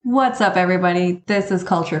What's up, everybody? This is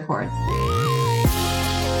Culture Chords.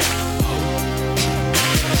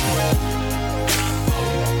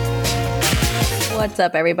 What's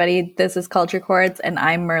up, everybody? This is Culture Chords, and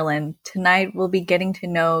I'm Merlin. Tonight, we'll be getting to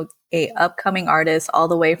know a upcoming artist all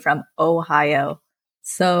the way from Ohio.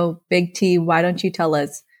 So, Big T, why don't you tell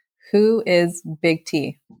us, who is Big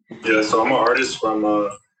T? Yeah, so I'm an artist from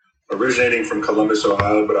originating from Columbus,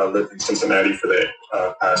 Ohio, but I lived in Cincinnati for the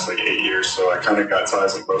past 8 years, so I kind of got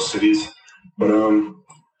ties in both cities. But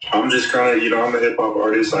I'm just kind of, I'm a hip hop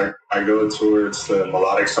artist. I go towards the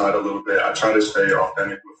melodic side a little bit. I try to stay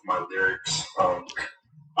authentic with my lyrics.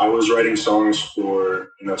 I was writing songs for,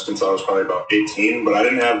 since I was probably about 18, but I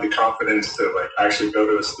didn't have the confidence to actually go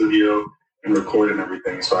to a studio and record and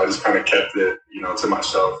everything. So I just kind of kept it, to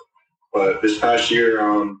myself. But this past year,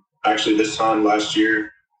 actually this time last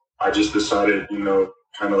year, I just decided,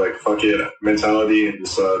 kind of fuck it mentality and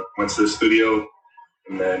just went to the studio.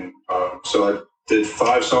 And then, so I did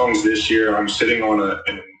 5 songs this year. I'm sitting on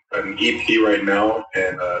an EP right now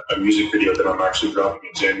and a music video that I'm actually dropping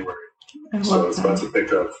in January. So it's about to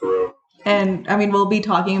pick up for real. And I mean, we'll be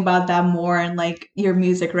talking about that more in your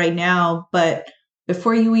music right now. But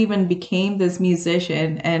before you even became this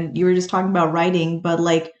musician, and you were just talking about writing, but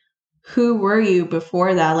who were you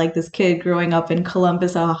before that? This kid growing up in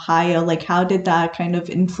Columbus, Ohio, how did that kind of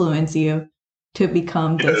influence you to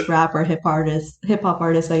become this rapper, hip hop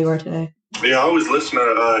artist that you are today? Yeah, I always listened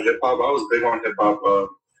to hip hop. I was big on hip hop.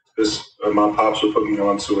 My pops would put me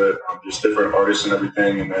onto it, just different artists and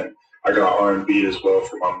everything. And then I got R&B as well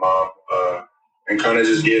from my mom, and kind of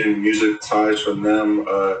just getting music ties from them,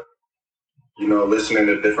 listening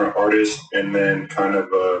to different artists. And then kind of,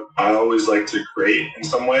 I always like to create in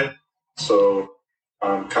some way. So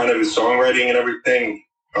kind of the songwriting and everything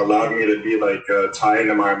allowed me to be tie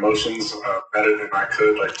into my emotions better than I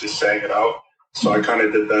could, just saying it out. So I kind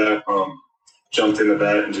of did that, jumped into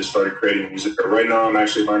that and just started creating music. But right now I'm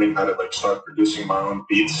actually learning how to start producing my own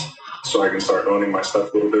beats so I can start owning my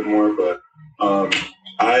stuff a little bit more. But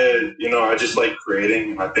I just like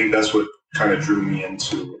creating. I think that's what kind of drew me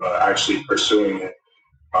into actually pursuing it.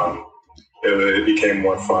 It became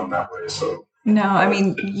more fun that way. So. No, I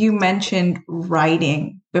mean, you mentioned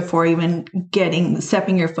writing before even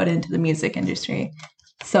stepping your foot into the music industry.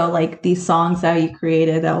 So these songs that you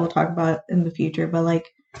created that we'll talk about in the future, but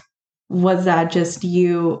was that just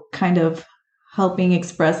you kind of helping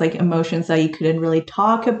express emotions that you couldn't really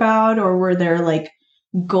talk about, or were there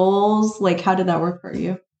goals? How did that work for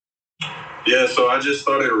you? Yeah, so I just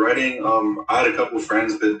started writing. I had a couple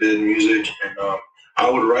friends that did music, and I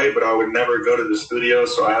would write, but I would never go to the studio.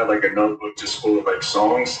 So I had a notebook just full of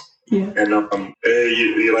songs. Yeah. And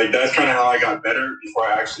that's kind of how I got better before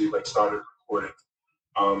I actually started recording.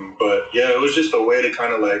 But yeah, it was just a way to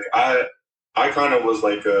kind of I kind of was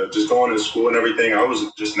just going to school and everything. I was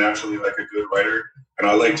just naturally a good writer, and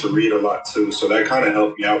I like to read a lot too. So that kind of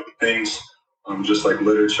helped me out with things, just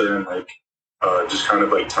literature and just kind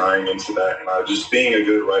of tying into that. And just being a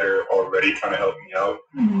good writer already kind of helped me out.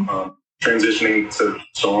 Mm-hmm. Transitioning to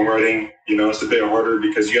songwriting, it's a bit harder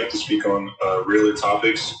because you have to speak on realer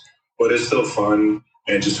topics, but it's still fun.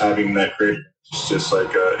 And just having that creative, it's just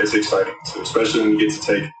it's exciting too, especially when you get to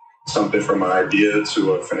take something from an idea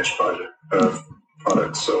to a finished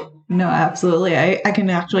product. So no, absolutely. I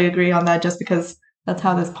can actually agree on that, just because that's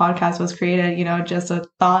how this podcast was created, just a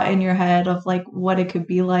thought in your head of what it could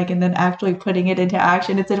be like, and then actually putting it into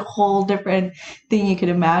action. It's a whole different thing you could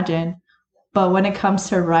imagine. But when it comes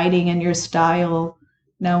to writing and your style,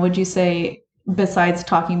 now, would you say, besides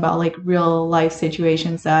talking about real life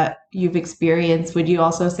situations that you've experienced, would you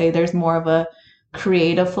also say there's more of a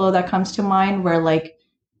creative flow that comes to mind where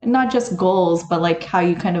not just goals, but how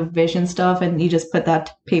you kind of vision stuff and you just put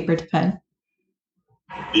that paper to pen?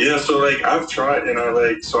 Yeah, so I've tried, and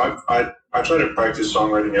I try to practice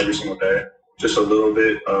songwriting every single day, just a little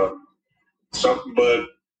bit. But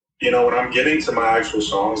when I'm getting to my actual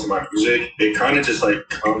songs and my music, it kind of just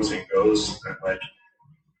comes and goes, and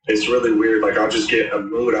it's really weird. I'll just get a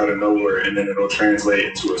mood out of nowhere, and then it'll translate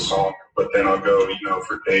into a song. But then I'll go,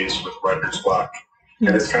 for days with writer's block.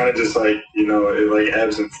 And it's kind of just it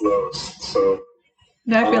ebbs and flows. So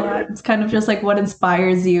I feel that it's kind of just what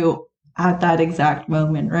inspires you at that exact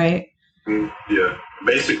moment, right? Yeah,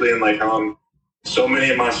 basically, and so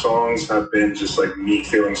many of my songs have been just me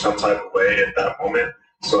feeling some type of way at that moment.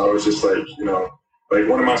 So I was just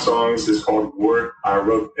one of my songs is called War. I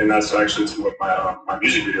wrote, and that's actually to what my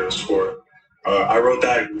music video is for. I wrote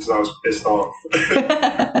that because I was pissed off.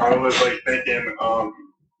 I was thinking.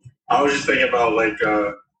 I was just thinking about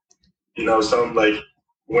some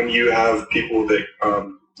when you have people that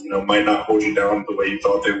might not hold you down the way you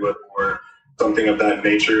thought they would, or something of that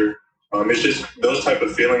nature. It's just those type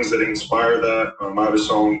of feelings that inspire that. I have a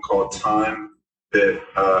song called Time that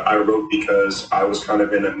I wrote because I was kind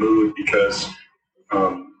of in a mood because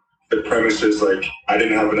the premise is like I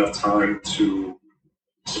didn't have enough time to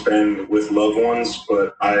spend with loved ones,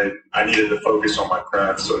 but I needed to focus on my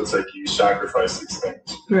craft. So it's like you sacrifice these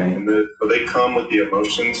things, right? But they come with the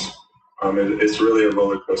emotions. It's really a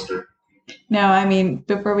roller coaster. No, I mean,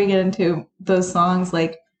 before we get into those songs,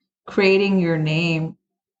 like creating your name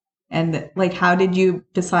and like, how did you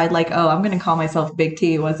decide like, oh, I'm going to call myself Big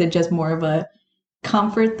T? Was it just more of a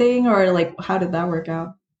comfort thing, or like, how did that work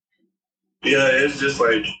out? Yeah, it's just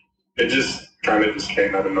like, it just kind of just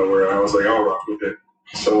came out of nowhere. And I was like, I'll rock with it.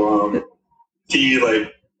 So T,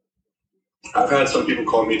 like, I've had some people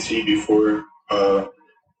call me T before,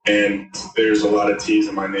 and there's a lot of T's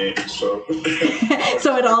in my name, so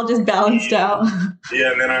so it all just balanced out.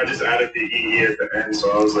 Yeah, and then I just added the EE at the end,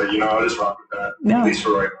 so I was like, I'll just rock with that, at least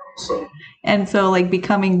for right now. So and so like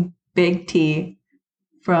becoming Big T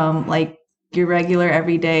from like your regular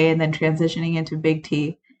everyday and then transitioning into Big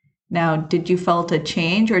T. Now, did you felt a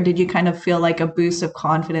change, or did you kind of feel like a boost of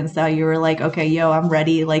confidence that you were like, okay, yo, I'm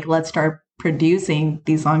ready. Like, let's start producing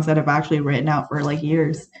these songs that I've actually written out for like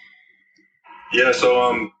years? Yeah,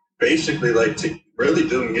 so basically, like, to really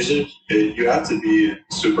do music, you have to be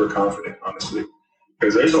super confident, honestly,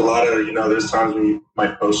 because there's a lot of, there's times when you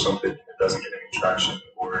might post something and it doesn't get any traction,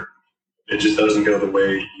 or it just doesn't go the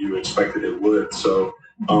way you expected it would. So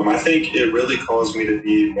I think it really caused me to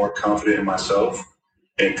be more confident in myself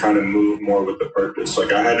and kind of move more with the purpose.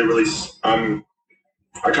 Like, I had to really,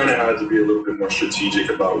 I kind of had to be a little bit more strategic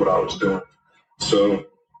about what I was doing. So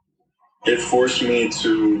it forced me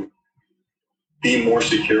to be more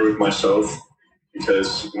secure with myself,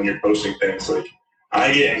 because when you're posting things, like,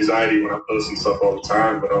 I get anxiety when I'm posting stuff all the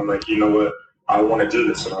time, but I'm like, you know what? I want to do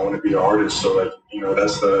this and I want to be an artist. So like,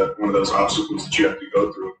 that's one of those obstacles that you have to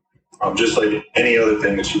go through. Just like any other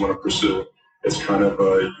thing that you want to pursue, it's kind of,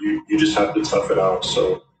 you just have to tough it out.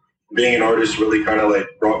 So being an artist really kind of like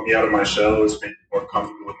brought me out of my shell. It's made me more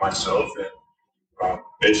comfortable with myself, and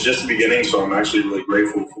it's just the beginning. So I'm actually really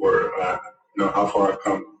grateful for, how far I've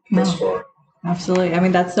come thus far. Absolutely. I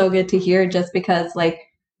mean, that's so good to hear, just because like,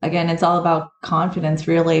 again, it's all about confidence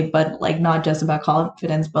really, but like not just about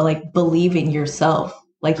confidence, but like believing yourself,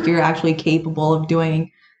 like you're actually capable of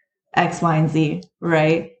doing X, Y, and Z,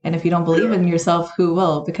 right? And if you don't believe in yourself, who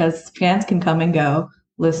will? Because fans can come and go,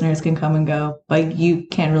 listeners can come and go, but you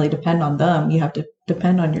can't really depend on them. You have to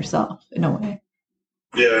depend on yourself in a way.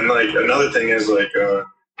 Yeah, and like another thing is like,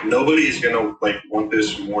 nobody's gonna like want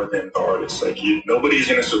this more than the artist. Like, nobody's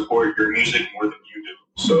gonna support your music more than you do.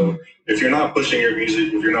 So if you're not pushing your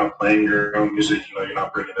music, if you're not playing your own music, you're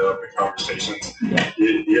not bringing it up in conversations.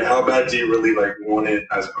 How bad do you really like want it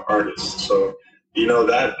as an artist? So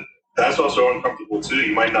that's also uncomfortable too.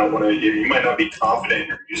 You might not want to. You might not be confident in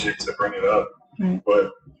your music to bring it up.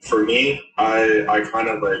 But for me, I kind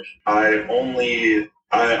of like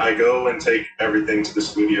I go and take everything to the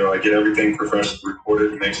studio. I get everything professionally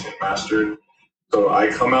recorded, mixed, and mastered. So I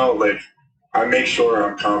come out like, I make sure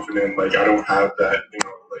I'm confident. Like, I don't have that,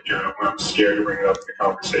 when I'm scared to bring it up in the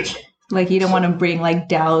conversation. Like, you don't want to bring like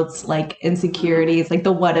doubts, like insecurities, like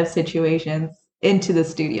the what if situations into the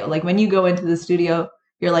studio. Like when you go into the studio,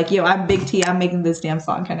 you're like, yo, I'm Big T, I'm making this damn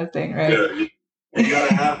song kind of thing, right? Yeah. You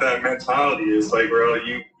gotta have that mentality. It's like, bro,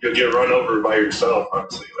 you'll get run over by yourself,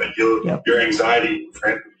 honestly. Like, your anxiety,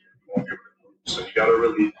 frankly, you won't get run over. So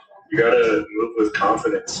you gotta move with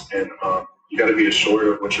confidence, and you gotta be assured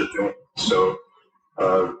of what you're doing. So,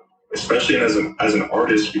 especially as an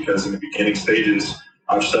artist, because in the beginning stages,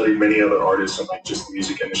 I've studied many other artists and like just the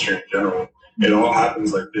music industry in general. It all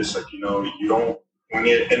happens like this. Like, you don't, when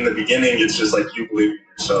you're in the beginning, it's just like you believe in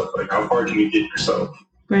yourself. Like, how far can you get yourself?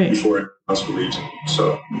 Before it else believes in you.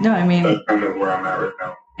 So no, I mean, that's kind of where I'm at right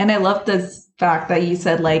now. And I love this fact that you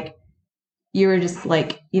said like you were just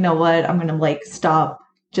like, you know what, I'm gonna like stop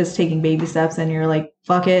just taking baby steps, and you're like,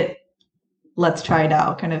 fuck it, let's try it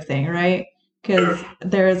out kind of thing, right? Because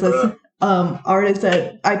there's this artist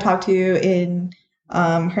that I talked to in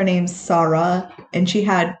her name's Sarah, and she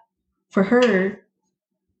had, for her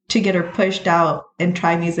to get her pushed out and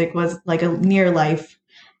try music was like a near life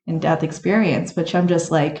and death experience, which I'm just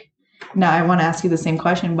like, now I want to ask you the same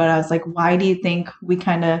question, but I was like, why do you think we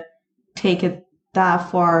kind of take it that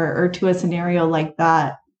far, or to a scenario like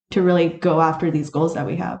that, to really go after these goals that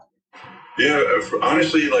we have? Yeah,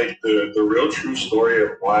 honestly, like the real true story of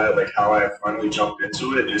why, like how I finally jumped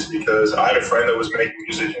into it is because I had a friend that was making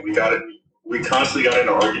music, and we constantly got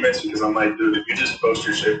into arguments because I'm like, dude, if you just post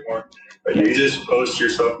your shit more, like if you just post your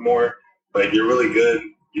stuff more, like you're really good,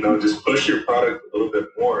 you know, just push your product a little bit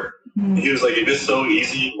more. And he was like, if it's so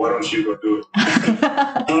easy, why don't you go do it?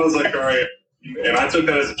 I was like, all right. And I took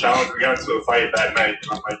that as a challenge. We got into a fight that night.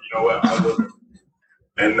 And I'm like, you know what, I'll do it.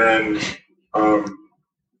 And then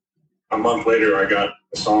a month later, I got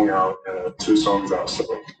a song out and 2 songs out. So,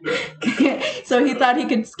 yeah. So he thought he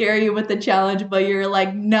could scare you with the challenge, but you're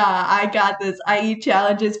like, nah, I got this. I eat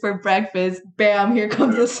challenges for breakfast. Bam, here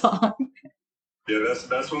comes the song. Yeah,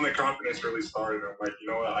 that's when the confidence really started. I'm like, you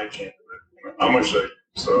know what, I can't do it. I'm gonna show you.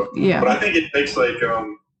 So, yeah. But I think it takes like,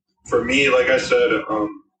 for me, like I said,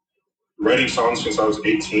 writing songs since I was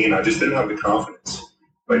 18, I just didn't have the confidence.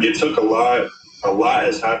 Like it took a lot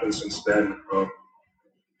has happened since then.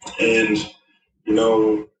 And, you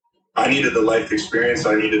know, I needed the life experience.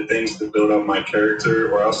 I needed things to build up my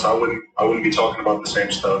character, or else I wouldn't be talking about the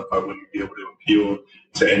same stuff. I wouldn't be able to appeal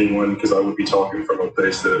to anyone because I would be talking from a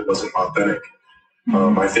place that wasn't authentic.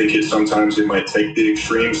 I think sometimes it might take the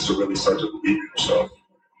extremes to really start to believe in yourself.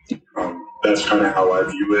 That's kind of how I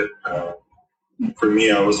view it. For me,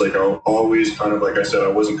 I was like, I always kind of, like I said, I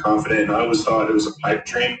wasn't confident, and I always thought it was a pipe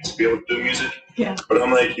dream to be able to do music. Yeah. But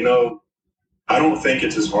I'm like, you know, I don't think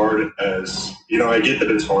it's as hard as, you know, I get that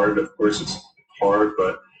it's hard. Of course it's hard,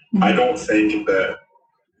 but I don't think that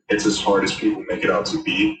it's as hard as people make it out to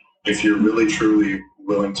be if you're really, truly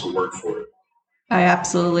willing to work for it. I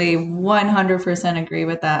absolutely 100% agree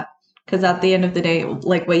with that. Because at the end of the day,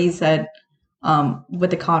 like what you said, with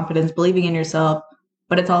the confidence, believing in yourself,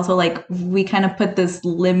 but it's also like we kind of put this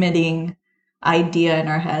limiting idea in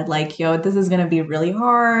our head, like, yo, this is going to be really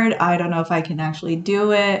hard. I don't know if I can actually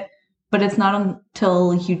do it. But it's not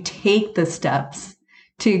until you take the steps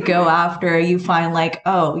to go after, you find like,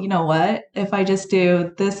 oh, you know what? If I just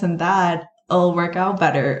do this and that, it'll work out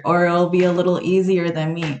better, or it'll be a little easier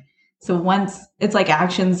than me. So once it's like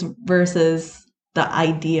actions versus the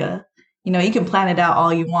idea, you know, you can plan it out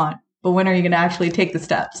all you want, but when are you going to actually take the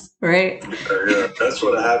steps, right? Yeah, that's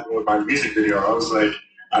what happened with my music video. I was like,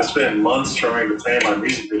 I spent months trying to plan my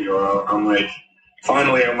music video out. I'm like,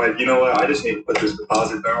 you know what? I just need to put this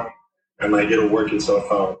deposit down and like it'll work itself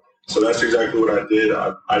out. So that's exactly what I did.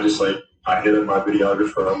 I just like, I hit up my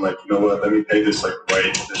videographer. I'm like, you know what? Let me pay this like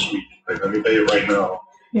right this week. Like, let me pay it right now.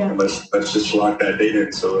 Yeah. And let's just lock that date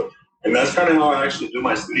in. So, and that's kind of how I actually do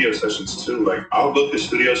my studio sessions too. Like I'll book the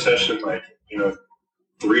studio session like, you know,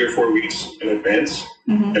 3 or 4 weeks in advance,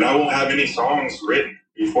 and I won't have any songs written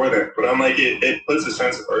before that. But I'm like, it puts a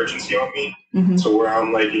sense of urgency on me. So where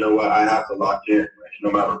I'm like, you know what? I have to lock in, like,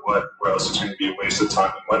 no matter what, or else it's going to be a waste of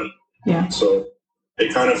time and money. Yeah. So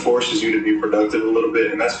it kind of forces you to be productive a little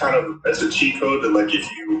bit. And that's a cheat code that like, if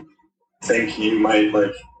you think you might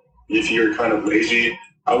like, if you're kind of lazy,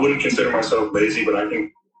 I wouldn't consider myself lazy, but I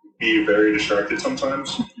can be very distracted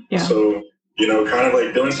sometimes. Yeah. So, you know, kind of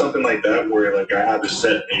like doing something like that where like I have a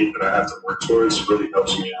set date that I have to work towards really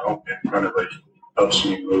helps me out and kind of like helps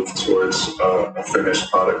me move towards a finished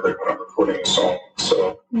product, like when I'm recording a song.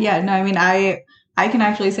 So yeah, no, I mean, I can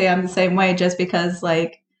actually say I'm the same way, just because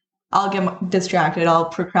like I'll get distracted, I'll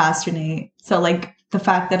procrastinate. So like the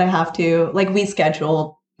fact that I have to, like we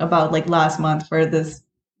scheduled about like last month for this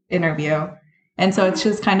interview. And so it's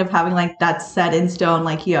just kind of having like that set in stone,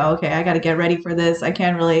 like, yo, okay, I got to get ready for this. I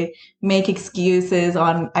can't really make excuses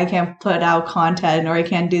on, I can't put out content or I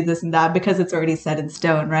can't do this and that because it's already set in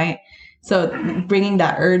stone, right? So bringing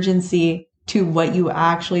that urgency to what you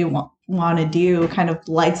actually want to do kind of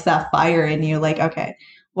lights that fire in you. Like, okay,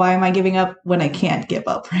 why am I giving up when I can't give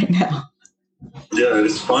up right now? Yeah,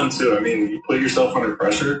 it's fun too. I mean, you put yourself under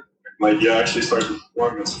pressure, like you actually start to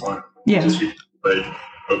perform, it's fun. Yeah. Just like,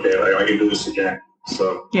 okay, like I can do this again.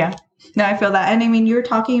 So yeah, no, I feel that. And I mean, you're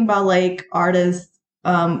talking about like artists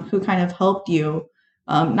who kind of helped you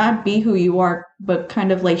not be who you are, but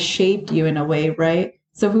kind of like shaped you in a way, right?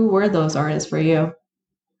 So who were those artists for you?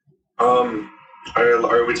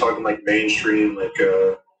 Are we talking like mainstream, like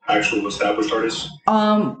actual established artists?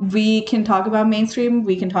 We can talk about mainstream,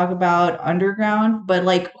 we can talk about underground, but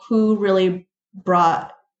like who really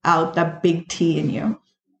brought out that big T in you?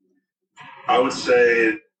 I would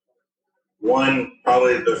say one,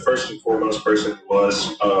 probably the first and foremost person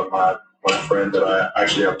was my friend that I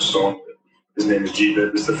actually have a song with. His name is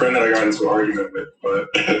G-Bib. It's the friend that I got into an argument with,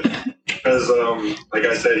 but because like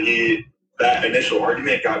I said, that initial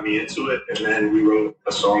argument got me into it, and then we wrote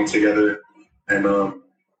a song together, and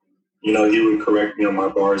you know, he would correct me on my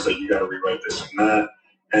bars, like you got to rewrite this and that,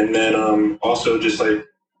 and then also just like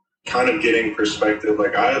kind of getting perspective.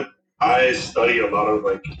 Like I study a lot of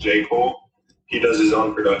like J. Cole. He does his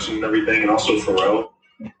own production and everything, and also Pharrell.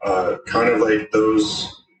 kind of like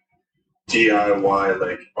those DIY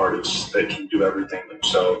like artists that can do everything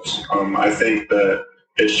themselves. I think that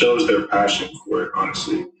it shows their passion for it.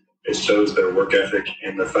 Honestly, it shows their work ethic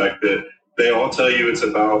and the fact that they all tell you it's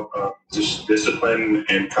about just discipline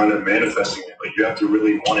and kind of manifesting it. Like you have to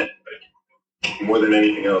really want it, like more than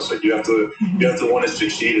anything else. Like you have to want to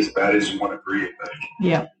succeed as bad as you want to breathe. Like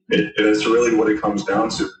yeah, it's really what it comes down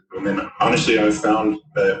to. And then honestly, I've found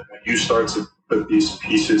that when you start to put these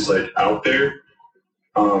pieces like out there,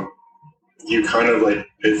 you kind of like,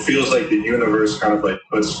 it feels like the universe kind of like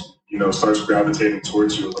starts gravitating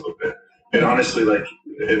towards you a little bit. And honestly, like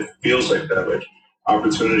it feels like that. Like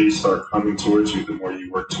opportunities start coming towards you the more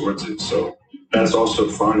you work towards it. So that's also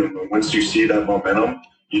fun. And once you see that momentum,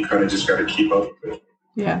 you kind of just got to keep up with it.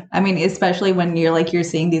 Yeah. I mean, especially when you're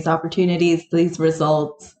seeing these opportunities, these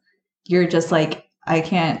results, you're just like, I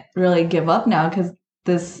can't really give up now because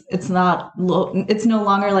it's no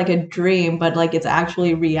longer like a dream, but like it's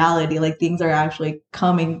actually reality. Like things are actually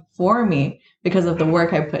coming for me because of the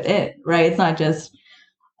work I put in, right? It's not just,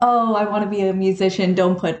 oh, I want to be a musician,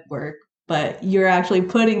 don't put work, but you're actually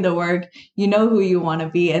putting the work, you know who you want to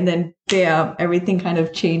be, and then bam, everything kind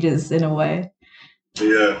of changes in a way.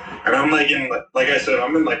 Yeah, and I'm like I said,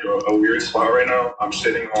 I'm in like a weird spot right now. I'm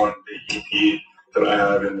sitting on the EP that I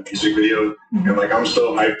have in the music video, and like I'm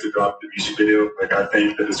so hyped to drop the music video. Like I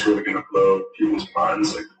think that it's really gonna blow people's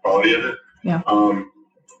minds, like the quality of it. Yeah.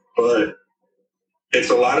 But it's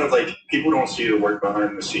a lot of like people don't see the work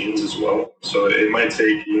behind the scenes as well. So it might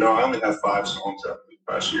take, I only have 5 songs out the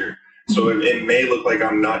past year, so it may look like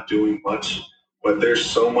I'm not doing much. But there's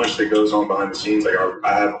so much that goes on behind the scenes. Like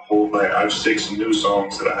I have 6 new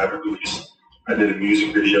songs that I haven't released. I did a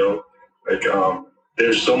music video. Like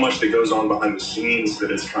there's so much that goes on behind the scenes that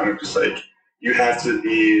it's kind of just like you have to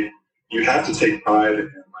take pride in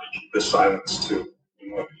like the silence too.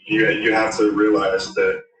 You have to realize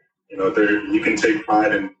that you can take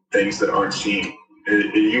pride in things that aren't seen.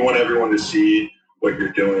 You want everyone to see what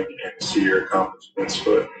you're doing and see your accomplishments,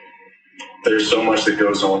 but there's so much that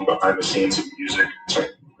goes on behind the scenes of music,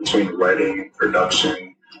 between writing,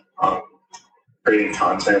 production, creating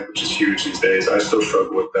content, which is huge these days. I still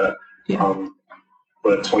struggle with that. Yeah.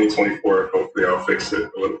 But 2024, hopefully I'll fix it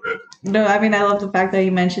a little bit. No, I mean, I love the fact that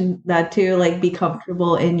you mentioned that too, like be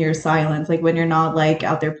comfortable in your silence. Like when you're not like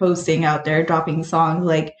out there posting, out there dropping songs,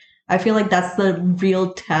 like I feel like that's the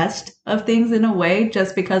real test of things in a way,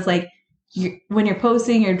 just because like when you're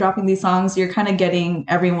posting, you're dropping these songs, you're kind of getting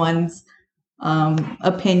everyone's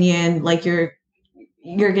opinion, like you're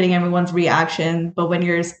getting everyone's reaction. But when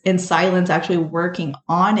you're in silence actually working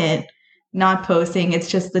on it, not posting, it's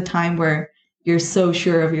just the time where you're so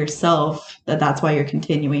sure of yourself that that's why you're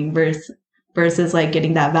continuing versus like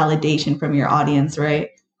getting that validation from your audience,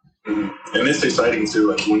 right? Mm-hmm. And it's exciting too.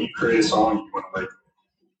 Like when you create a song, you want to like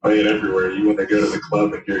play it everywhere. You want to go to the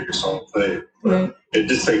club and hear your song played. Right. It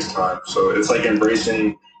just takes time. So it's like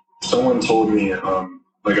embracing. Someone told me,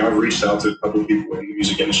 like I've reached out to a couple of people in the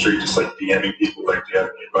music industry, just like DMing people, like, do you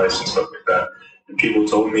have any advice and stuff like that? And people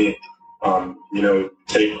told me,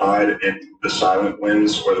 take pride in the silent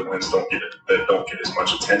wins or the wins that don't get as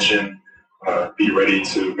much attention. Be ready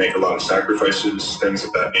to make a lot of sacrifices, things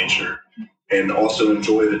of that nature, and also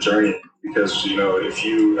enjoy the journey. Because if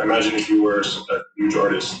you were a huge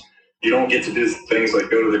artist, you don't get to do things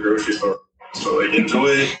like go to the grocery store. So like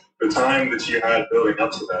enjoy the time that you had building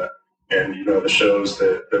up to that. And, the shows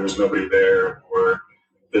that there was nobody there or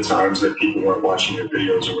the times that people weren't watching your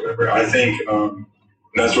videos or whatever. I think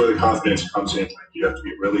that's where the confidence comes in. Like you have to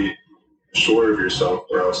be really sure of yourself,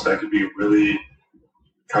 or else that could be really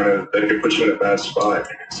that could put you in a bad spot.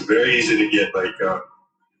 And it's very easy to get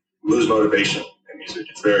lose motivation in music.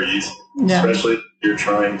 It's very easy, especially if you're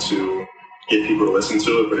trying to get people to listen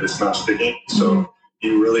to it, but it's not sticking. So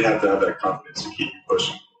you really have to have that confidence to keep you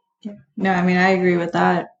pushing. No, I mean, I agree with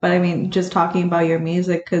that. But I mean, just talking about your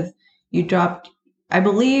music, because you dropped, I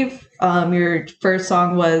believe your first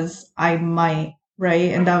song was I Might,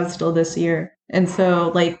 right? And that was still this year. And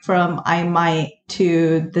so like from I Might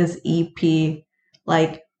to this EP,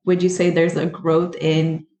 like, would you say there's a growth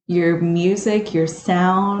in your music, your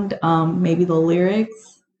sound, maybe the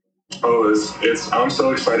lyrics? Oh, I'm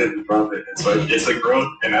so excited to drop it. It's a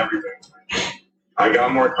growth in everything. I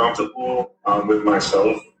got more comfortable with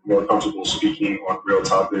myself, more comfortable speaking on real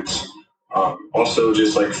topics. Also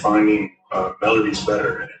just like finding melodies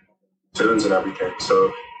better and tunes and everything.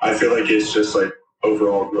 So I feel like it's just like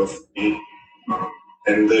overall growth for me.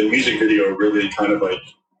 And the music video really kind of like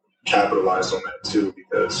capitalized on that too,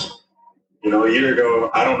 because, a year ago,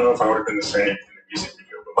 I don't know if I would have been the same in the music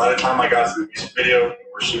video, but by the time I got to the music video and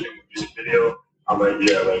we're shooting the music video, I'm like,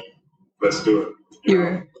 yeah, like, let's do it.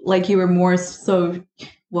 You were more so,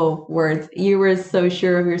 you were so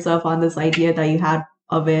sure of yourself on this idea that you had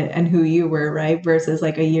of it and who you were, right? Versus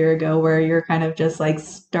like a year ago where you're kind of just like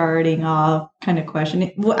starting off kind of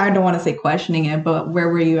questioning. Well, I don't want to say questioning it, but where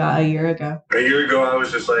were you at a year ago? A year ago, I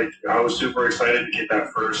was just like, I was super excited to get that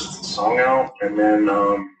first song out. And then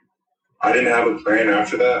I didn't have a plan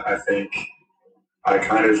after that. I think I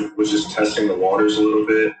kind of was just testing the waters a little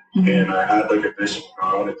bit. Mm-hmm. And I had like a vision,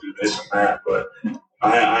 I want to do this and that. But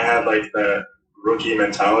I had like that rookie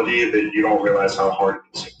mentality that you don't realize how hard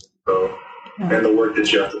it is. So, and the work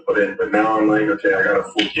that you have to put in. But now I'm like, okay, I got a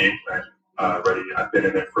full game plan ready. I've been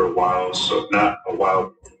in it for a while, so not a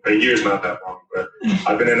while. A year's not that long, but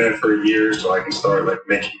I've been in it for years, so I can start like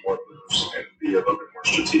making more moves and be a little bit more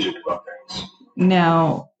strategic about things.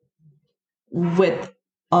 Now, with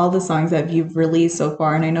all the songs that you've released so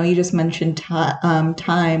far, and I know you just mentioned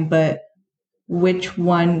Time, but which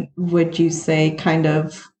one would you say kind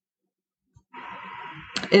of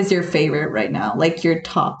is your favorite right now? Like your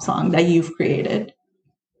top song that you've created?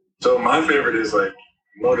 So my favorite is like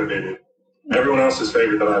Motivated. Everyone else's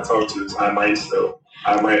favorite that I talk to is I Might Still.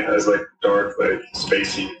 I Might has like dark, like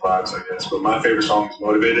spacey vibes, I guess. But my favorite song is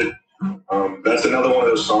Motivated. That's another one of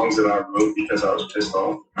those songs that I wrote because I was pissed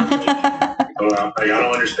off. I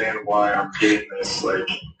don't understand why I'm getting this. Like,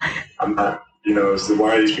 I'm not, so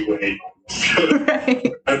why are these people hating on this?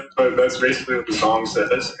 Right. But that's basically what the song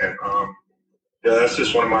says. And yeah, that's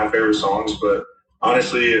just one of my favorite songs. But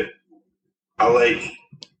honestly, I like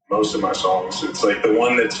most of my songs. It's like the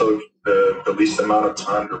one that took the least amount of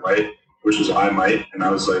time to write, which was I Might. And I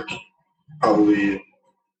was like, I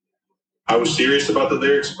was serious about the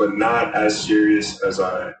lyrics, but not as serious as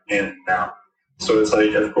I am now. So it's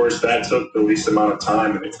like, of course, that took the least amount of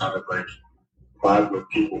time, and it kind of like vibe with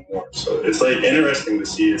people more. So it's like interesting to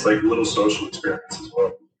see. It's like a little social experience as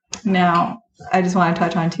well. Now, I just want to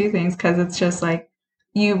touch on two things because it's just like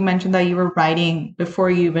you mentioned that you were writing before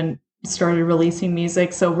you even started releasing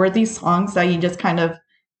music. So were these songs that you just kind of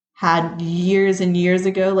had years and years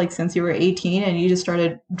ago, like since you were 18 and you just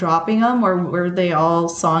started dropping them, or were they all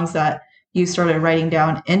songs that you started writing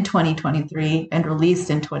down in 2023 and released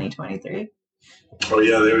in 2023? Oh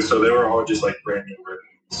yeah, they were all just like brand new written.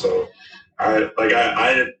 So I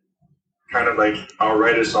kind of like I'll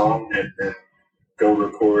write a song and then go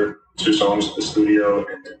record 2 songs at the studio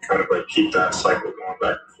and then kind of like keep that cycle going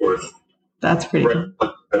back and forth. That's pretty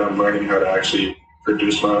cool. And I'm learning how to actually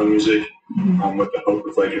produce my own music with the hope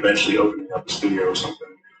of like eventually opening up a studio or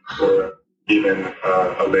something, or even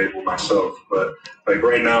a label myself. But like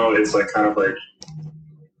right now, it's like kind of like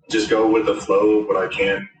just go with the flow of what I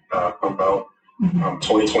can pump out.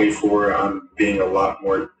 2024, I'm being a lot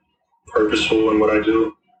more purposeful in what I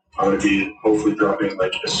do. I'm going to be hopefully dropping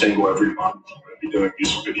like a single every month. I'm going to be doing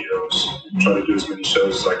music videos, try to do as many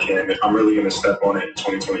shows as I can. I'm really going to step on it in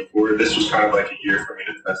 2024. This was kind of like a year for me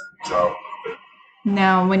to test things out.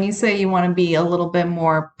 Now, when you say you want to be a little bit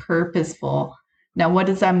more purposeful, now what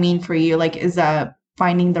does that mean for you? Like, is that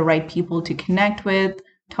finding the right people to connect with,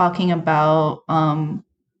 talking about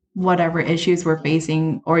whatever issues we're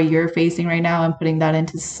facing or you're facing right now and putting that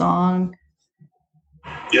into song?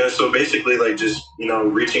 Yeah, so basically like just,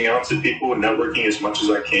 reaching out to people, networking as much as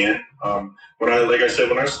I can. When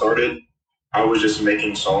I started, I was just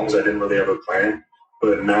making songs. I didn't really have a plan.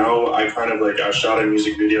 But now I kind of I shot a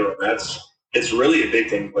music video, and it's really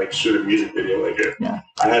addicting, like shoot a music video.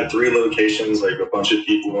 I had 3 locations, like a bunch of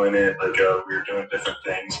people in it, we were doing different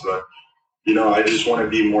things. But, I just want to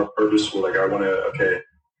be more purposeful. Like I want to,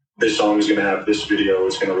 this song is going to have this video.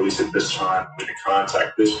 It's going to release at this time. I'm going to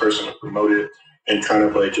contact this person to promote it, and kind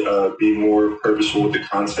of be more purposeful with the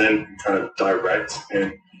content and kind of direct.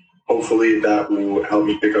 And hopefully that will help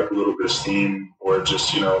me pick up a little bit of steam, or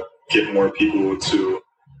just, get more people to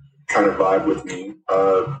kind of vibe with me.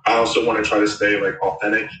 I also want to try to stay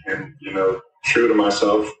authentic and, true to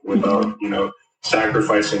myself without,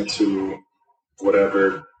 sacrificing to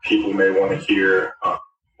whatever people may want to hear,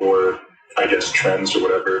 or I guess trends or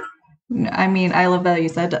whatever. I mean, I love that you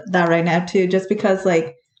said that right now too, just because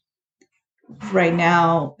right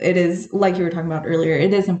now it is, like you were talking about earlier,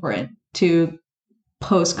 it is important to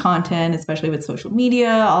post content, especially with social media,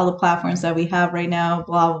 all the platforms that we have right now,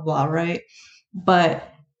 blah, blah, blah, right?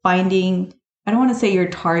 But finding, I don't want to say your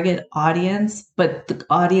target audience, but the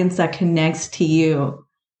audience that connects to you,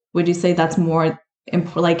 would you say that's more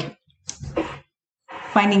important,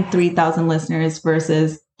 finding 3,000 listeners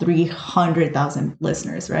versus 300,000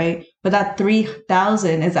 listeners, right? But that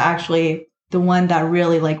 3,000 is actually the one that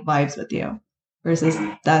really vibes with you, versus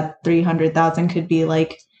that 300,000 could be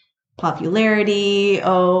popularity,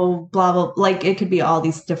 blah, blah, like it could be all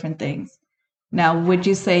these different things. Now, would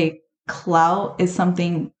you say clout is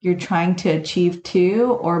something you're trying to achieve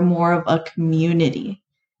too, or more of a community?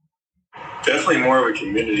 Definitely more of a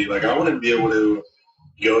community. Like, I want to be able to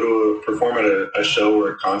go to perform at a show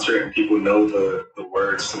or a concert and people know the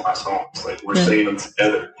words to my songs. Like, we're singing them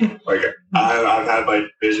together. Like, I've had like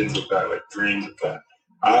visions of that, like dreams of that.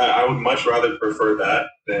 I would much rather prefer that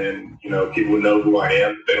than, people know who I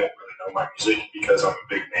am, but they don't really know my music because I'm a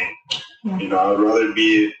big name. I would rather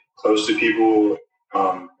be close to people.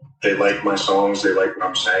 They like my songs, they like what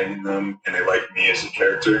I'm saying in them, and they like me as a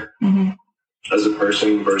character, as a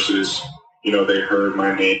person, versus, they heard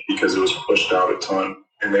my name because it was pushed out a ton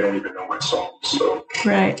and they don't even know my songs. So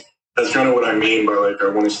that's kind of what I mean by, like, I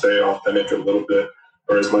want to stay authentic a little bit,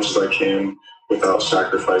 or as much as I can, without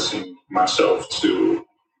sacrificing myself to,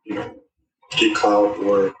 get clout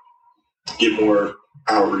or get more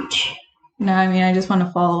outreach. No, I mean, I just want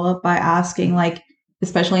to follow up by asking, like,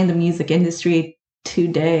 especially in the music industry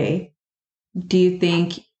today, do you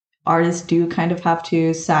think artists do kind of have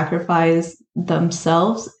to sacrifice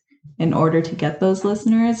themselves in order to get those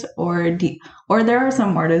listeners, or there are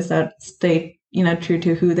some artists that stay, true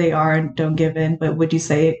to who they are and don't give in, but would you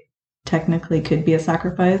say it technically could be a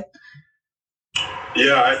sacrifice?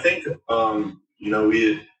 Yeah, I think,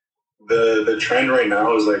 the trend right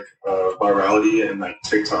now is like virality and like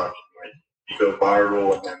TikTok. Like, you go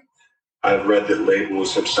viral, and then I've read that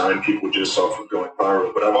labels have signed people just off of going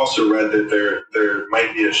viral. But I've also read that there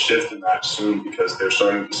might be a shift in that soon, because they're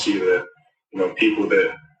starting to see that, people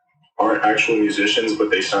that aren't actual musicians, but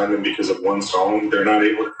they sign them because of one song, they're not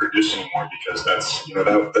able to produce anymore, because that's,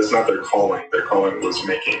 that's not their calling. Their calling was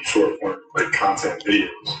making short form, like, content videos.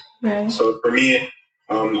 Right. So for me,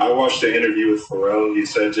 I watched an interview with Pharrell. He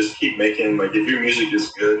said, just keep making, like, if your music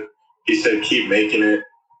is good, he said, keep making it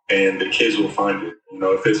and the kids will find it.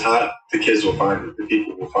 If it's hot, the kids will find it. The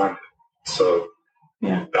people will find it. So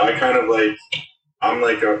I kind of I'm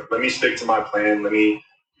like, let me stick to my plan. Let me,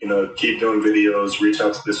 keep doing videos, reach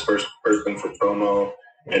out to this first person for promo,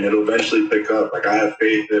 and it'll eventually pick up. Like, I have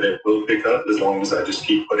faith that it will pick up as long as I just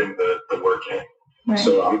keep putting the work in. Right.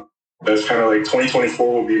 So that's kind of like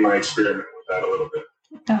 2024 will be my experiment with that a little bit.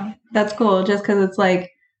 Oh, that's cool. Just because it's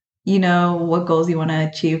like, what goals you want to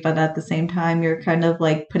achieve, but at the same time, you're kind of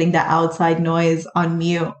like putting the outside noise on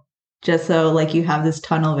mute, just so like you have this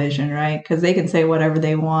tunnel vision, right? Because they can say whatever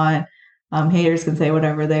they want. Haters can say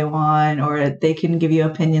whatever they want, or they can give you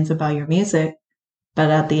opinions about your music. But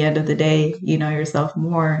at the end of the day, you know yourself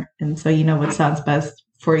more. And so you know what sounds best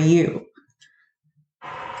for you.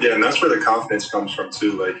 Yeah, and that's where the confidence comes from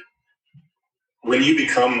too. Like, when you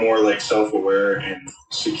become more like self-aware and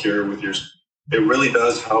secure with your, it really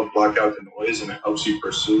does help block out the noise, and it helps you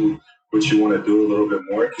pursue what you want to do a little bit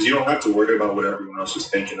more, because you don't have to worry about what everyone else is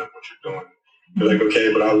thinking of what you're doing. You're like,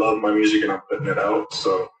 okay, but I love my music and I'm putting it out.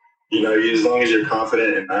 So, as long as you're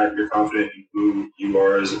confident in that, you're confident in who you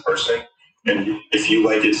are as a person. And if you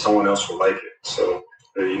like it, someone else will like it. So,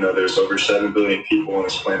 there's over 7 billion people on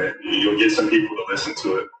this planet. You'll get some people to listen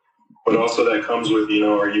to it. But also that comes with,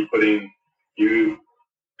 are you putting,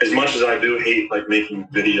 as much as I do hate like making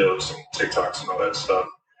videos and TikToks and all that stuff,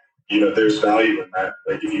 there's value in that.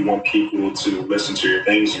 Like, if you want people to listen to your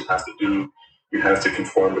things, you have to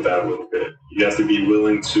conform with that a little bit. You have to be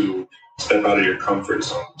willing to step out of your comfort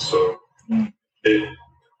zone. So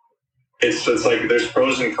it's like there's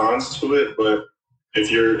pros and cons to it, but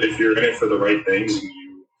if you're in it for the right things and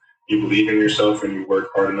you believe in yourself and you work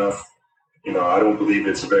hard enough, I don't believe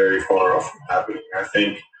it's very far off from happening. I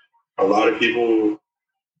think a lot of people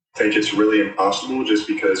think it's really impossible just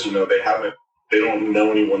because, they don't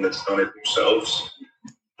know anyone that's done it themselves.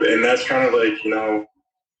 And that's kind of like,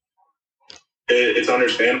 it's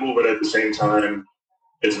understandable, but at the same time,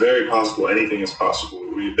 it's very possible. Anything is possible.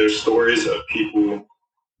 There's stories of people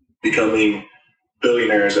becoming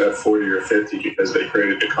billionaires at 40 or 50 because they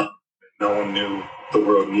created a company that no one knew the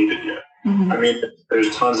world needed yet. Mm-hmm. I mean,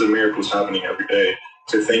 there's tons of miracles happening every day.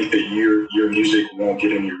 To think that your music won't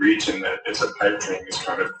get in your reach and that it's a pipe dream is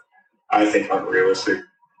kind of, I think, unrealistic.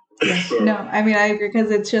 So. No, I mean, I agree,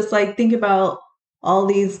 because it's just like, think about all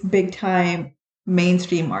these big time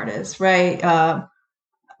mainstream artists, right?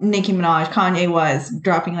 Nicki Minaj, Kanye West,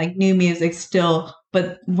 dropping like new music still.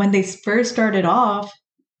 But when they first started off,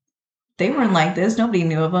 they weren't like this. Nobody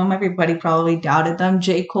knew of them. Everybody probably doubted them.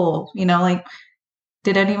 J. Cole,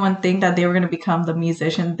 did anyone think that they were going to become the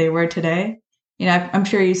musician they were today? I'm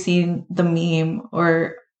sure you've seen the meme,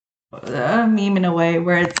 or a meme in a way,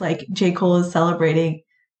 where it's like J. Cole is celebrating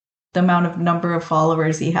the number of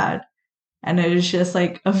followers he had. and it was just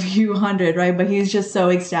like a few hundred, right? But he's just so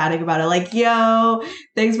ecstatic about it. Like, yo,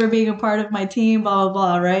 thanks for being a part of my team, blah, blah,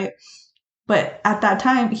 blah, right? But at that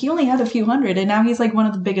time, he only had a few hundred, and now he's like one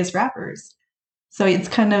of the biggest rappers. So it's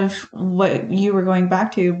kind of what you were going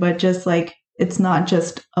back to, but just like, it's not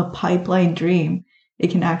just a pipeline dream.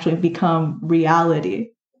 It can actually become reality.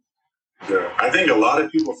 Yeah, I think a lot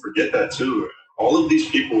of people forget that too. All of these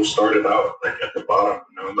people started out like at the bottom,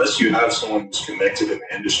 you know, unless you have someone who's connected in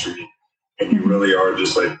the industry and you really are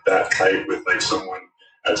just like that tight with like someone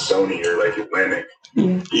at Sony or like Atlantic.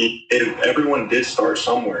 Yeah. Everyone did start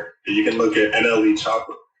somewhere. You can look at NLE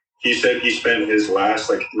Choppa. He said he spent his last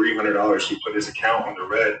like $300. He put his account on the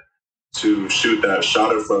red to shoot that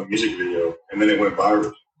Shot of Love music video, and then it went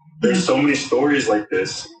viral. There's so many stories like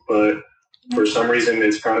this, but for some reason,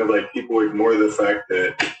 it's kind of like people ignore the fact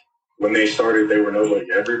that when they started, they were nobody.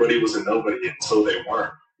 Everybody was a nobody until they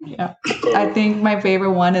weren't. Yeah. So, I think my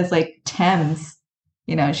favorite one is like Tems.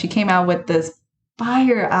 You know, she came out with this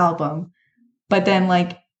fire album, but then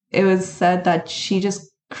like it was said that she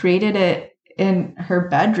just created it in her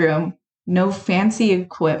bedroom, no fancy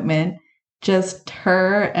equipment, just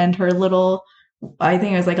her and her little, I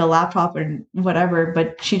think it was like a laptop or whatever,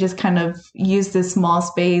 but she just kind of used this small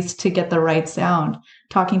space to get the right sound.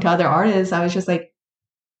 Talking to other artists, I was just like,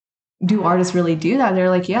 do artists really do that? They're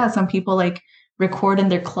like, yeah, some people like record in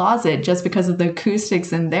their closet just because of the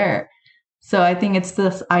acoustics in there. So I think it's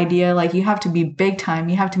this idea like you have to be big time,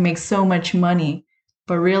 you have to make so much money,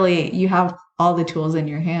 but really you have all the tools in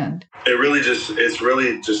your hand. It really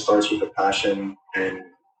just starts with the passion and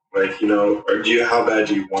like, you know, how bad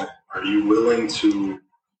do you want it? Are you willing to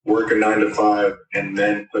work a 9 to 5 and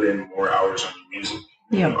then put in more hours on your music?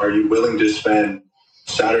 Yeah. You know, are you willing to spend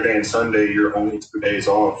Saturday and Sunday, your only 2 days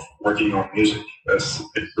off, working on music? It's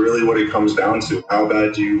really what it comes down to. How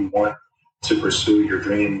bad do you want to pursue your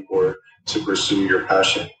dream or to pursue your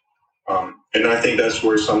passion? And I think that's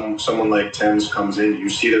where someone like Tems comes in. You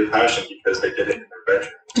see their passion because they did it in their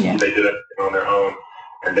bedroom. Yeah. They did it on their own,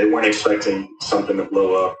 and they weren't expecting something to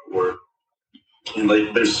blow up. And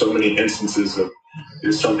like, there's so many instances of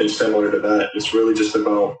something similar to that. It's really just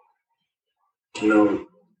about, you know,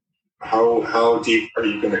 how deep are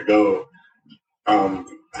you going to go?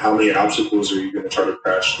 How many obstacles are you going to try to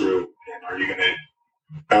crash through? And are you going to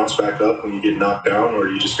bounce back up when you get knocked down, or are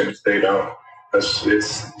you just going to stay down? It's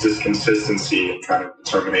just consistency and kind of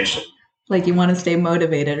determination. Like you want to stay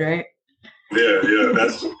motivated, right? Yeah.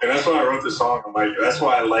 That's why I wrote this song. I'm like, that's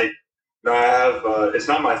why I like. No, I have. It's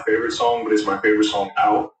not my favorite song, but it's my favorite song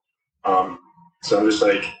out. So I'm just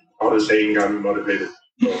like, all this hating got me motivated.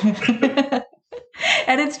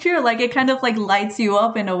 And it's true. Like it kind of like lights you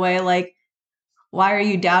up in a way. Like, why are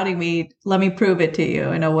you doubting me? Let me prove it to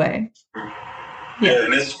you in a way. Yeah,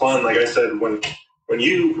 and it's fun. Like I said, when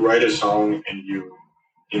you write a song and you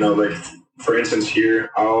know, like for instance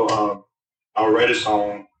here, I'll write a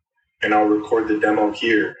song and I'll record the demo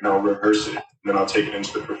here and I'll rehearse it and then I'll take it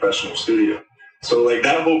into the professional studio. So like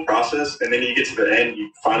that whole process, and then you get to the end,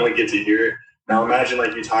 you finally get to hear it. Now imagine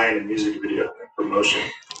like you tie in a music video and promotion.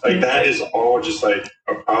 Like that is all just like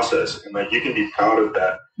a process, and like you can be proud of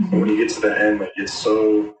that. Mm-hmm. And when you get to the end, like it's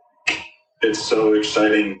so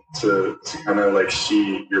exciting to kind of like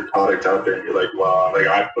see your product out there and you're like, wow, like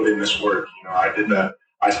I put in this work, you know, I did that.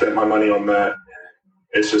 I spent my money on that.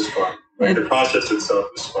 It's just fun. Like the process itself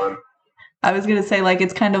is fun. I was going to say like,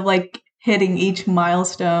 it's kind of like hitting each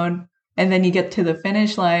milestone and then you get to the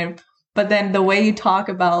finish line. But then the way you talk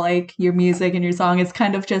about like your music and your song is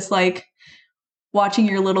kind of just like watching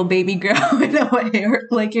your little baby grow in a way, or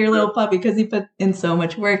like your little puppy, because you put in so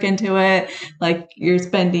much work into it. Like you're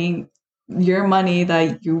spending your money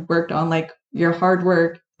that you worked on, like your hard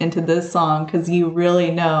work into this song because you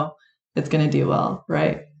really know it's going to do well,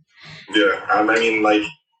 right? Yeah. I mean, like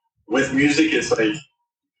with music, it's like,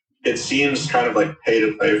 it seems kind of like pay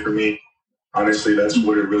to play for me. Honestly, that's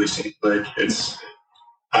what it really seems like.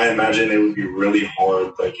 I imagine it would be really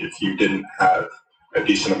hard, like if you didn't have a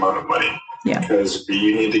decent amount of money. Yeah. Because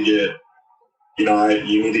you need to get, you know,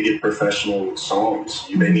 you need to get professional songs.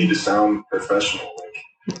 They need to sound professional,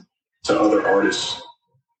 like to other artists.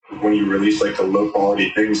 When you release like the low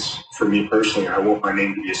quality things, for me personally, I want my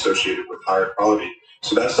name to be associated with higher quality.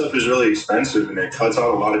 So that stuff is really expensive and it cuts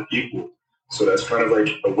out a lot of people. So that's kind of like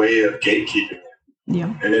a way of gatekeeping it.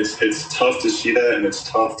 Yeah. And it's tough to see that, and it's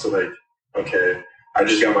tough to like, okay, I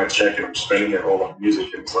just got my check and I'm spending it all on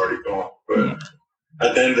music and it's already gone. But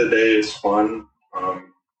at the end of the day, it's fun.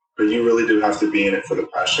 But you really do have to be in it for the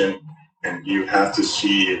passion, and you have to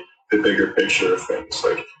see the bigger picture of things.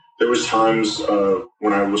 Like there was times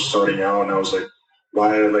when I was starting out and I was like,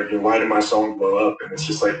 why did my song blow up? And it's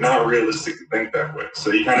just like not realistic to think that way.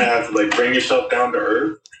 So you kind of have to like bring yourself down to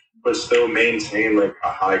earth, but still maintain like a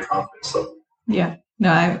high confidence level. Yeah,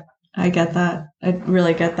 no, I get that. I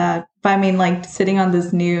really get that. But I mean, like sitting on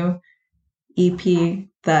this new EP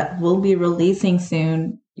that will be releasing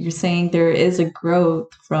soon, you're saying there is a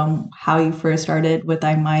growth from how you first started with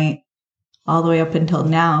I Might all the way up until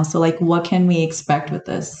now. So like, what can we expect with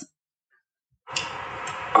this?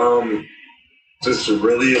 Just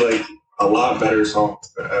really like a lot better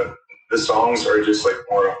songs. The songs are just like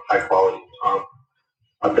more high quality.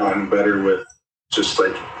 I've gotten better with just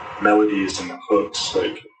like melodies and the hooks,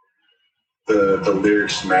 like the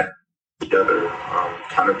lyrics met together,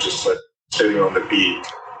 kind of just like sitting on the beat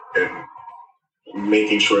and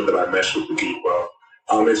making sure that I mesh with the beat well.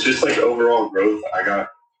 It's just like overall growth. Like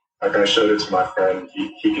I showed it to my friend,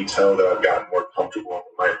 he can tell that I've gotten more comfortable on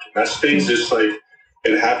the mic. And that thing's just like,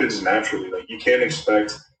 it happens naturally. Like you can't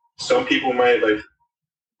expect, some people might like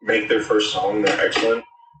make their first song, they're excellent.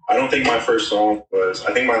 I think my first song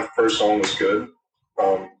was good.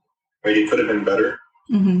 Like it could have been better,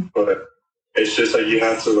 but it's just like you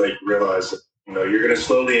have to like realize that, you know, you're going to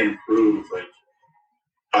slowly improve. Like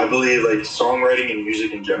I believe like songwriting and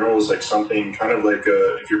music in general is like something kind of like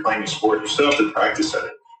if you're playing a sport, you still have to practice at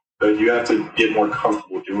it, but you have to get more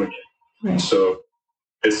comfortable doing it. Right. So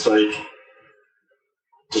it's like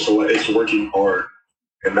it's working hard,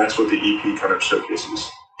 and that's what the EP kind of showcases.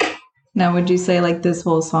 Now, would you say like this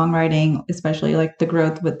whole songwriting, especially like the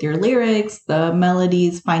growth with your lyrics, the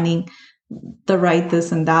melodies, finding the right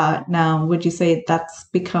this and that, now, would you say that's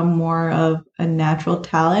become more of a natural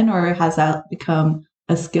talent, or has that become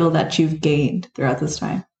a skill that you've gained throughout this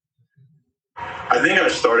time? I think I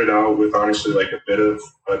started out with honestly like a bit of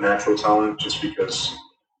a natural talent, just because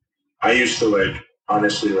I used to like,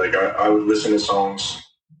 honestly, like I would listen to songs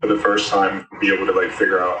for the first time and be able to like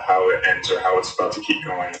figure out how it ends or how it's about to keep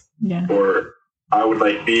going. Yeah. Or I would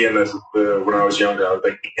like be in when I was younger, I would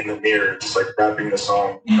like be in the mirror, just like rapping the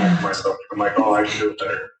song back to myself. I'm like, oh, I can do it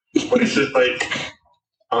better. But it's just like,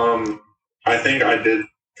 I think I did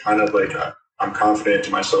kind of like, I'm confident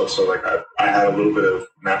in myself. So like I had a little bit of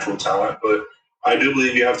natural talent, but I do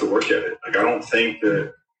believe you have to work at it. Like, I don't think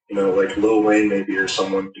that, you know, like Lil Wayne maybe or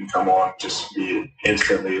someone can come on just be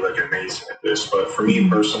instantly like amazing at this. But for me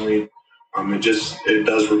personally, it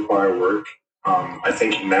does require work. I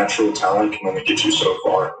think natural talent can only get you so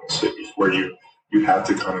far before you have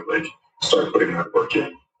to kind of like start putting that work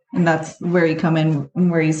in. And that's where you come in,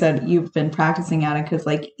 where you said you've been practicing at it, because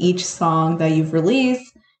like each song that you've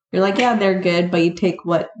released, you're like, yeah, they're good, but you take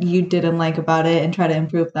what you didn't like about it and try to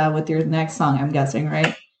improve that with your next song, I'm guessing,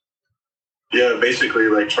 right? Yeah, basically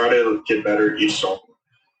like try to get better each song.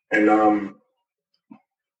 And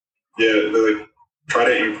like try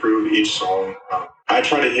to improve each song. I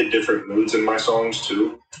try to hit different moods in my songs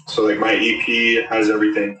too. So like my EP has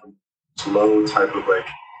everything from slow type of like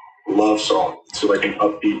love song to like an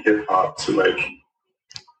upbeat hip hop to like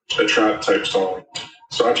a trap type song.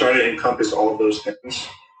 So I try to encompass all of those things.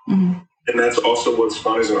 Mm-hmm. And that's also what's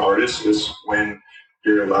fun as an artist, is when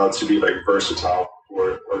you're allowed to be like versatile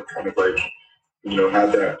or kind of like, you know,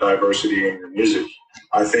 have that diversity in your music.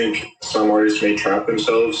 I think some artists may trap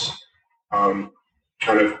themselves,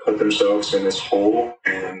 kind of put themselves in this hole,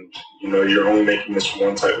 and, you know, you're only making this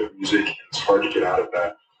one type of music, and it's hard to get out of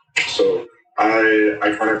that. So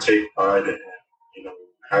I kind of take pride in, you know,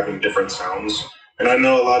 having different sounds. And I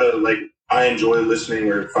know a lot of like, I enjoy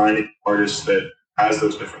listening or finding artists that has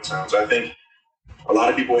those different sounds. I think a lot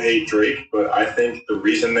of people hate Drake, but I think the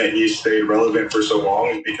reason that he stayed relevant for so long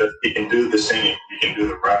is because he can do the singing, he can do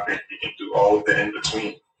the rapping, he can do all of the in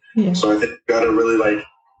between. Yeah. So I think you got to really like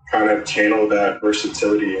kind of channel that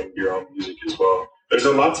versatility in your own music as well. There's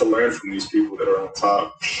a lot to learn from these people that are on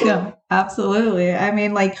top. Yeah, absolutely. I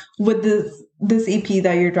mean, like with this EP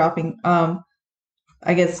that you're dropping,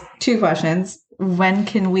 I guess 2 questions. When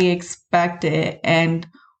can we expect it, and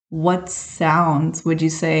what sounds would you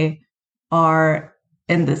say are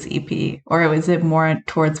in this EP, or is it more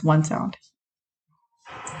towards one sound?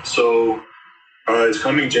 So it's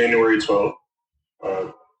coming January 12th,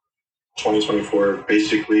 2024.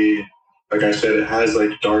 Basically, like I said, it has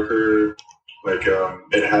like darker, like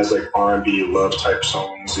it has like R&B love type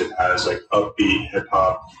songs. It has like upbeat hip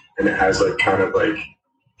hop, and it has like kind of like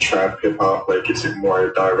trap hip hop. Like it's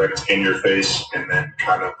more direct, in your face, and then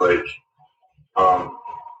kind of like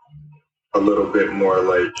a little bit more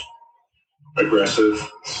like aggressive.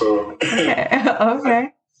 So okay.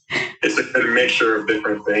 It's a good mixture of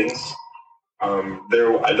different things.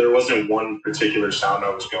 There wasn't one particular sound I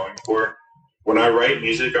was going for. When I write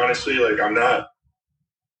music, honestly, like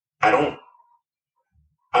I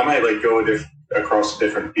I might like go across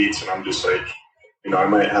different beats, and I'm just like, I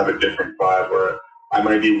might have a different vibe, or I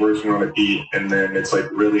might be working on a beat, and then it's like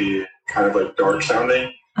really kind of like dark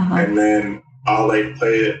sounding, and then I'll like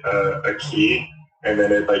play a key, and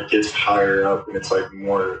then it like gets higher up, and it's like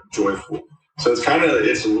more joyful. So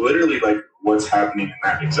it's literally like what's happening in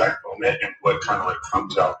that exact moment, and what kind of like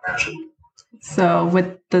comes out naturally. So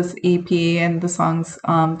with this EP and the songs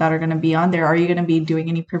that are going to be on there, are you going to be doing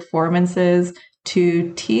any performances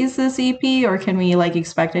to tease this EP, or can we like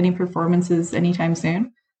expect any performances anytime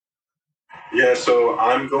soon? Yeah, so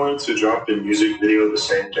I'm going to drop the music video the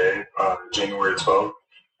same day, January 12th,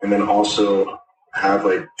 and then also have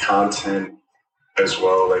like content as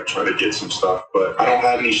well, like try to get some stuff. But I don't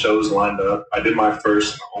have any shows lined up. I did my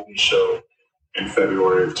first and only show in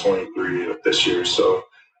February of 23 of this year, so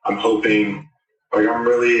I'm hoping, like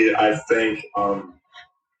I think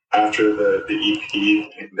after the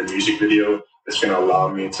EP and the music video, it's going to allow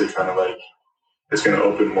me to kind of like, it's going to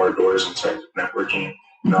open more doors in terms of networking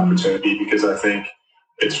and opportunity, because I think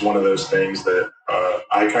it's one of those things that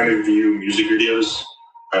I kind of view music videos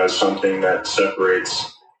as something that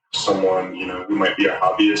separates someone, who might be a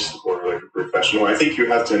hobbyist or like a professional. I think you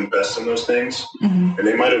have to invest in those things, and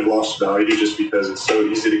they might have lost value just because it's so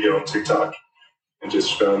easy to get on TikTok and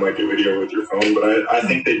just film like a video with your phone. But I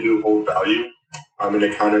think they do hold value. And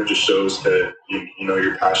it kind of just shows that,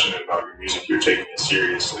 you're passionate about your music, you're taking it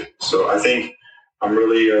seriously. So I think I'm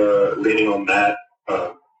really leaning on that,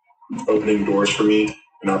 opening doors for me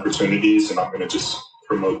and opportunities, and I'm going to just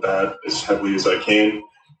promote that as heavily as I can,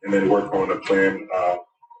 and then work on a plan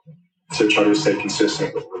to try to stay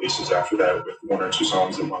consistent with releases after that with 1 or 2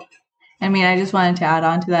 songs a month. I mean, I just wanted to add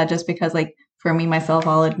on to that just because, like, for me, myself,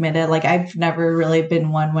 I'll admit it, like, I've never really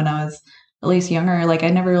been one when I was at least younger. Like, I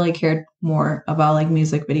never really cared more about, like,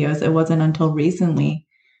 music videos. It wasn't until recently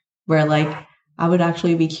where, like, I would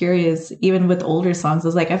actually be curious, even with older songs. I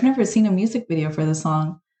was like, I've never seen a music video for the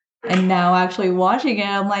song. And now actually watching it,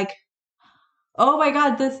 I'm like, oh my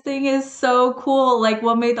God, this thing is so cool. Like,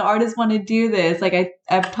 what made the artist want to do this? Like,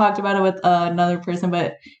 I've talked about it with another person,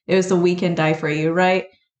 but it was The Weeknd, Die For You, right?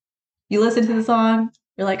 You listen to the song,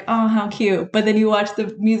 you're like, oh, how cute. But then you watch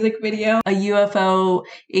the music video, a UFO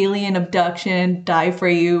alien abduction, Die For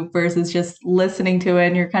You, versus just listening to it.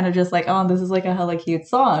 And you're kind of just like, oh, this is like a hella cute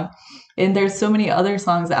song. And there's so many other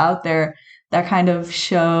songs out there that kind of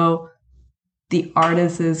show the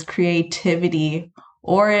artist's creativity,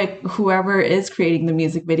 or whoever is creating the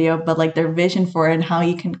music video, but like their vision for it and how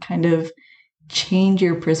you can kind of change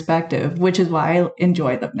your perspective, which is why I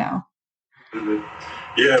enjoy them now.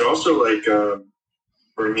 Yeah, and also like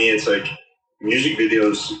for me, it's like music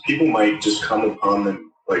videos, people might just come upon them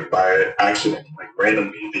like by accident, like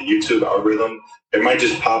randomly. The YouTube algorithm, it might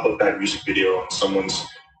just pop up that music video on someone's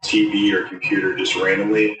TV or computer just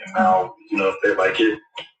randomly, and now, if they like it,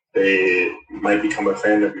 they might become a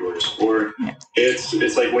fan of yours. Or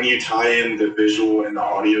it's like when you tie in the visual and the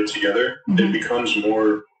audio together, it becomes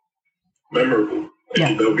more memorable.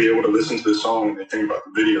 Like they'll be able to listen to the song and they think about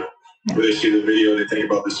the video. Or they see the video, they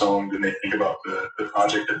think about the song, then they think about the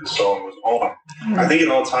project that the song was on. I think it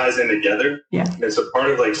all ties in together. And it's a part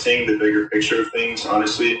of like seeing the bigger picture of things,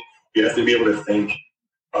 honestly. You have to be able to think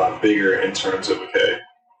bigger in terms of, okay,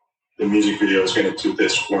 the music video is going to do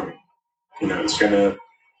this for me. It's going to,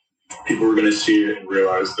 people are going to see it and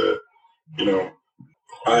realize that,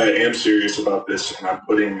 I am serious about this and I'm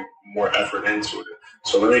putting more effort into it.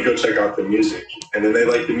 So let me go check out the music. And then they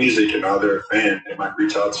like the music and now they're a fan. They might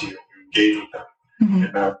reach out to you and engage with them.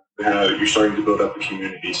 And now you're starting to build up a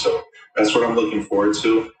community. So that's what I'm looking forward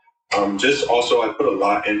to. Just also, I put a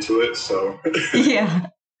lot into it. So yeah.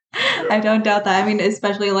 I don't doubt that. I mean,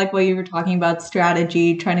 especially like what you were talking about,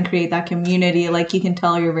 strategy, trying to create that community. Like, you can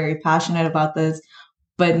tell you're very passionate about this.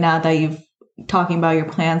 But now that you've talking about your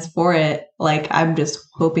plans for it, like, I'm just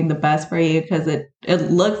hoping the best for you, because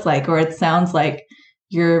it looks like, or it sounds like,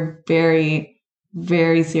 you're very,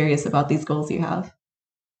 very serious about these goals you have.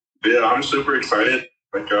 Yeah, I'm super excited.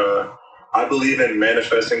 Like, I believe in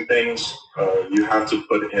manifesting things. You have to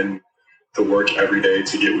put in the work every day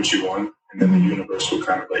to get what you want, and then the universe will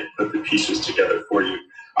kind of like put the pieces together for you.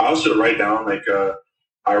 I also write down, like,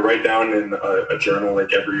 I write down in a journal,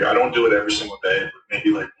 like I don't do it every single day, but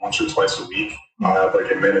maybe like once or twice a week, I'll have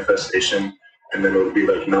like a manifestation, and then it'll be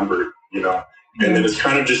like numbered, and then it's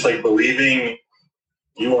kind of just like believing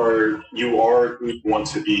you are who you want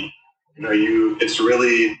to be. It's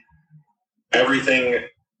really, everything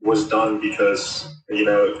was done because,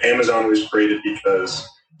 Amazon was created because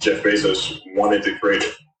Jeff Bezos wanted to create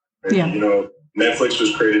it. And, Netflix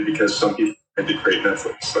was created because some people had to create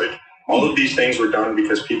Netflix. Like, all of these things were done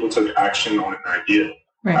because people took action on an idea.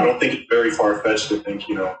 Right. I don't think it's very far-fetched to think,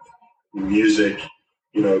 music,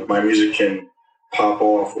 my music can pop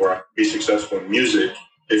off or be successful in music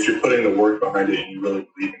if you're putting the work behind it and you really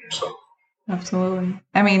believe in yourself. Absolutely.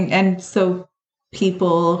 I mean, and so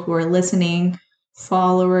people who are listening,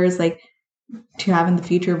 followers, like to have in the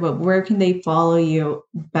future, but where can they follow you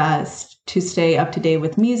best to stay up to date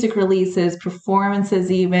with music releases,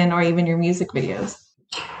 performances even, or even your music videos?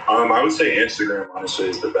 I would say Instagram, honestly,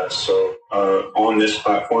 is the best. So on this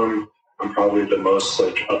platform, I'm probably the most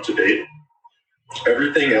up to date.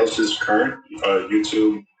 Everything else is current.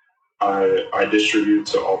 YouTube, I distribute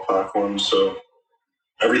to all platforms, so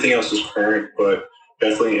everything else is current, but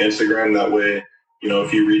definitely Instagram. That way,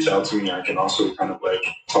 if you reach out to me, I can also kind of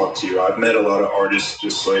talk to you. I've met a lot of artists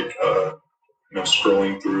just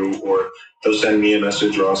scrolling through, or they'll send me a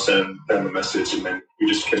message or I'll send them a message and then we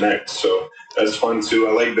just connect. So that's fun too.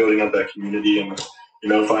 I like building up that community, and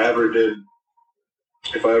if I ever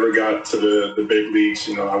got to the big leagues,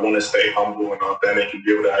 I want to stay humble and authentic and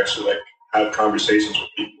be able to actually have conversations with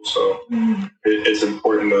people. So it's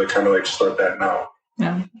important to kind of start that now.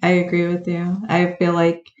 Yeah, I agree with you. I feel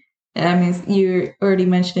like, I mean, you already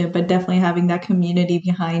mentioned it, but definitely having that community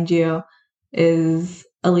behind you is,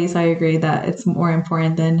 at least I agree that it's more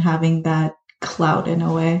important than having that clout in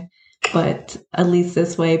a way. But at least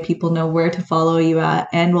this way, people know where to follow you at,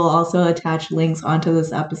 and we'll also attach links onto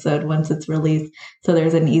this episode once it's released, so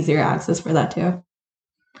there's an easier access for that too.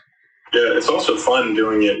 Yeah, it's also fun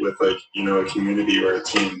doing it with a community or a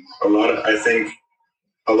team. I think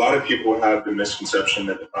a lot of people have the misconception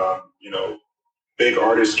that big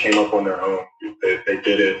artists came up on their own. They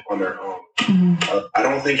did it on their own. Mm-hmm. I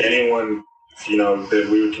don't think anyone that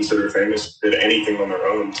we would consider famous did anything on their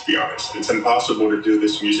own, to be honest. It's impossible to do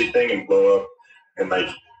this music thing and blow up and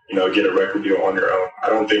get a record deal on your own. I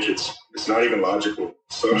don't think it's not even logical.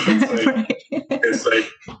 So it's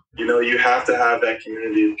you have to have that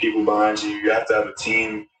community of people behind you. You have to have a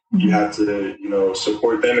team. You have to,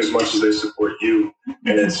 support them as much as they support you.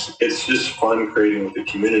 And it's just fun creating with the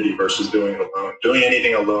community versus doing it alone. Doing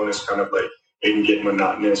anything alone is kind of it can get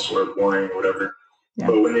monotonous or boring or whatever. Yeah.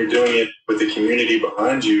 But when you're doing it with the community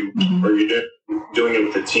behind you, or you're doing it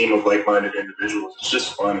with a team of like-minded individuals, it's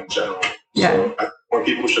just fun in general. Yeah. So I think more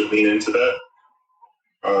people should lean into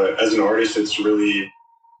that. As an artist, it's really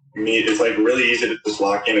really easy to just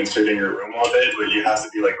lock in and sit in your room all day, but you have to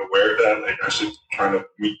be aware of that. I should kind of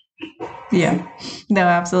meet people. Yeah, no,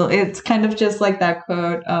 absolutely. It's kind of just like that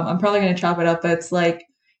quote. I'm probably going to chop it up, but it's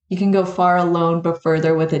you can go far alone, but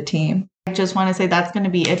further with a team. I just want to say that's going to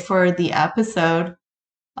be it for the episode.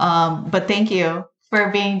 But thank you for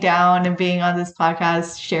being down and being on this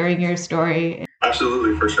podcast, sharing your story.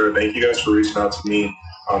 Absolutely, for sure. Thank you guys for reaching out to me.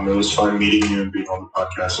 It was fun meeting you and being on the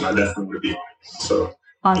podcast, and I definitely would be on it. So,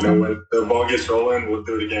 awesome. When the ball gets rolling, we'll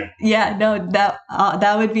do it again. Yeah, no,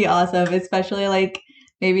 that would be awesome, especially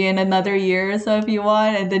maybe in another year or so if you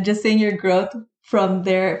want, and then just seeing your growth from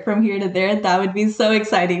here to there. That would be so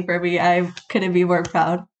exciting for me. I couldn't be more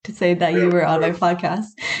proud to say that you were on my podcast.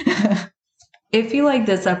 If you like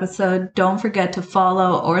this episode, don't forget to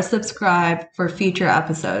follow or subscribe for future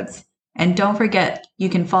episodes. And don't forget, you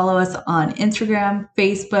can follow us on Instagram,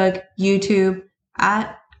 Facebook, YouTube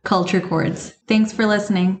at Culture Chords. Thanks for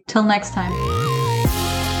listening. Till next time.